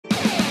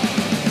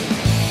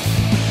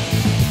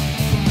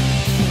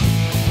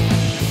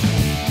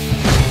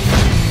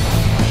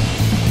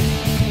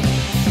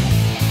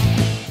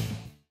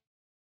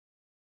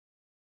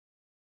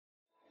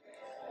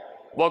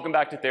Welcome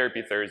back to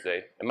Therapy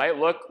Thursday. It might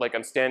look like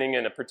I'm standing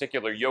in a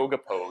particular yoga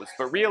pose,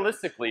 but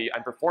realistically,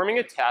 I'm performing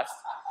a test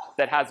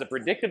that has a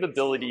predictive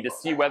ability to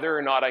see whether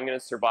or not I'm going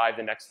to survive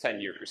the next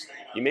 10 years.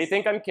 You may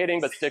think I'm kidding,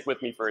 but stick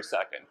with me for a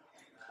second.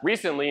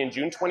 Recently, in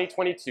June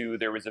 2022,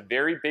 there was a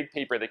very big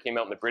paper that came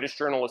out in the British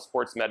Journal of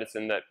Sports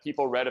Medicine that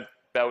people read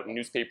about in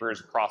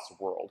newspapers across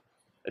the world.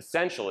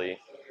 Essentially,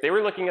 they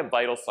were looking at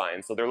vital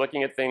signs. So they're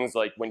looking at things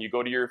like when you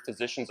go to your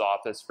physician's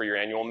office for your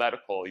annual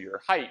medical,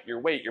 your height,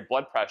 your weight, your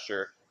blood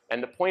pressure.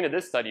 And the point of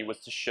this study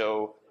was to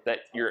show that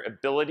your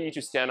ability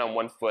to stand on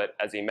one foot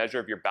as a measure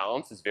of your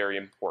balance is very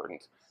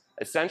important.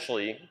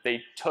 Essentially,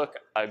 they took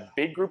a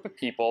big group of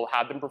people,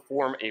 had them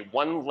perform a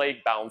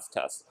one-leg balance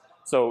test.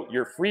 So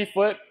your free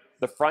foot,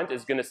 the front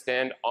is going to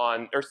stand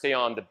on or stay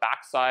on the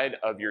back side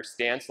of your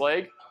stance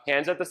leg,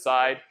 hands at the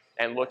side,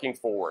 and looking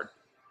forward.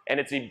 And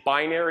it's a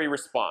binary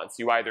response.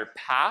 You either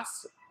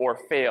pass or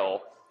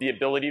fail the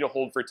ability to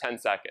hold for 10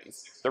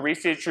 seconds. The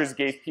researchers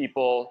gave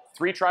people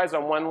 3 tries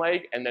on one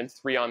leg and then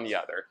 3 on the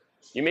other.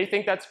 You may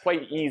think that's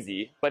quite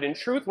easy, but in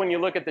truth, when you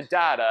look at the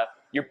data,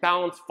 your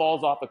balance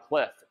falls off a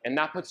cliff, and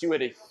that puts you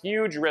at a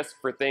huge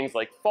risk for things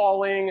like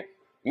falling,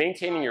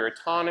 maintaining your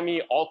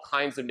autonomy, all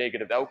kinds of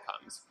negative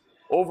outcomes.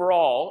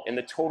 Overall, in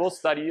the total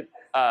study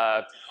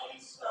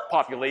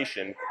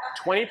population,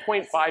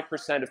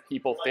 20.5% of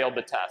people failed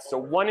the test. So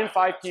 1 in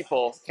 5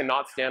 people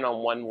cannot stand on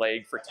one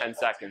leg for 10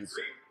 seconds,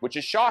 which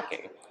is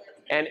shocking.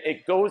 And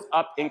it goes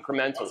up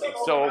incrementally.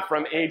 So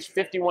from age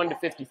 51 to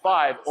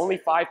 55, only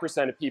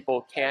 5% of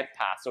people can't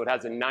pass. So it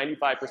has a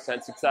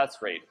 95% success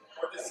rate.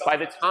 By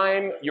the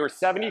time you're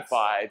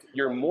 75,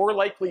 you're more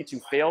likely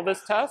to fail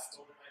this test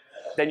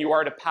than you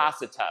are to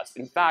pass a test.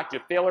 In fact,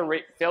 your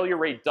failure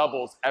rate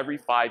doubles every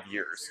 5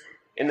 years.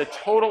 In the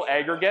total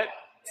aggregate,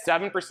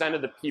 7%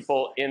 of the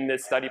people in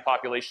this study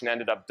population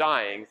ended up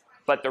dying,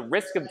 but the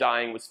risk of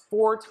dying was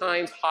 4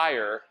 times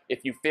higher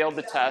if you failed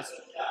the test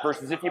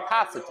versus if you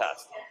passed the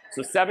test.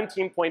 So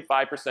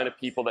 17.5% of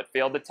people that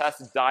failed the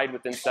test died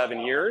within 7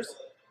 years,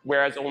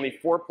 whereas only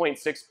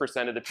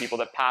 4.6% of the people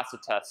that passed the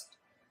test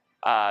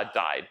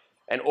died.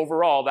 And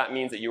overall, that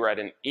means that you are at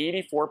an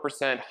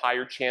 84%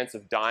 higher chance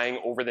of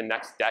dying over the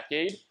next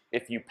decade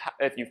if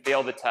you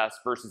fail the test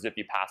versus if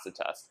you pass the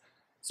test.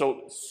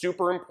 So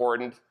super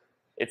important.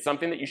 It's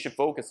something that you should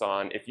focus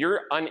on. If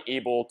you're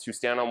unable to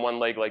stand on one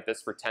leg like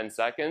this for 10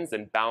 seconds,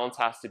 then balance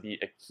has to be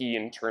a key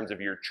in terms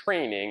of your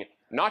training,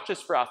 not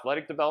just for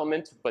athletic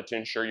development, but to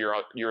ensure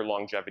your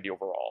longevity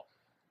overall.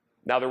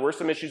 Now, there were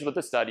some issues with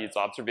the study. It's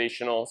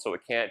observational, so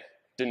it can't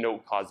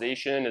denote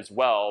causation as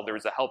well. There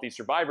was a healthy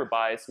survivor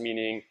bias,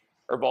 meaning,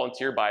 or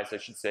volunteer bias, I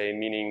should say,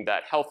 meaning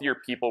that healthier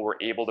people were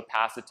able to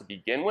pass it to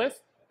begin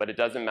with, but it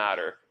doesn't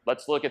matter.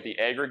 Let's look at the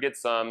aggregate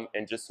sum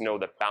and just know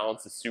that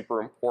balance is super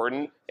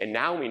important. And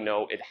now we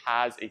know it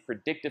has a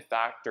predictive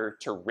factor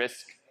to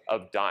risk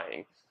of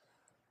dying.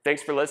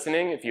 Thanks for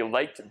listening. If you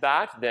liked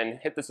that, then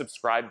hit the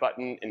subscribe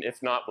button. And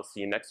if not, we'll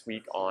see you next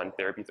week on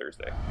Therapy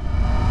Thursday.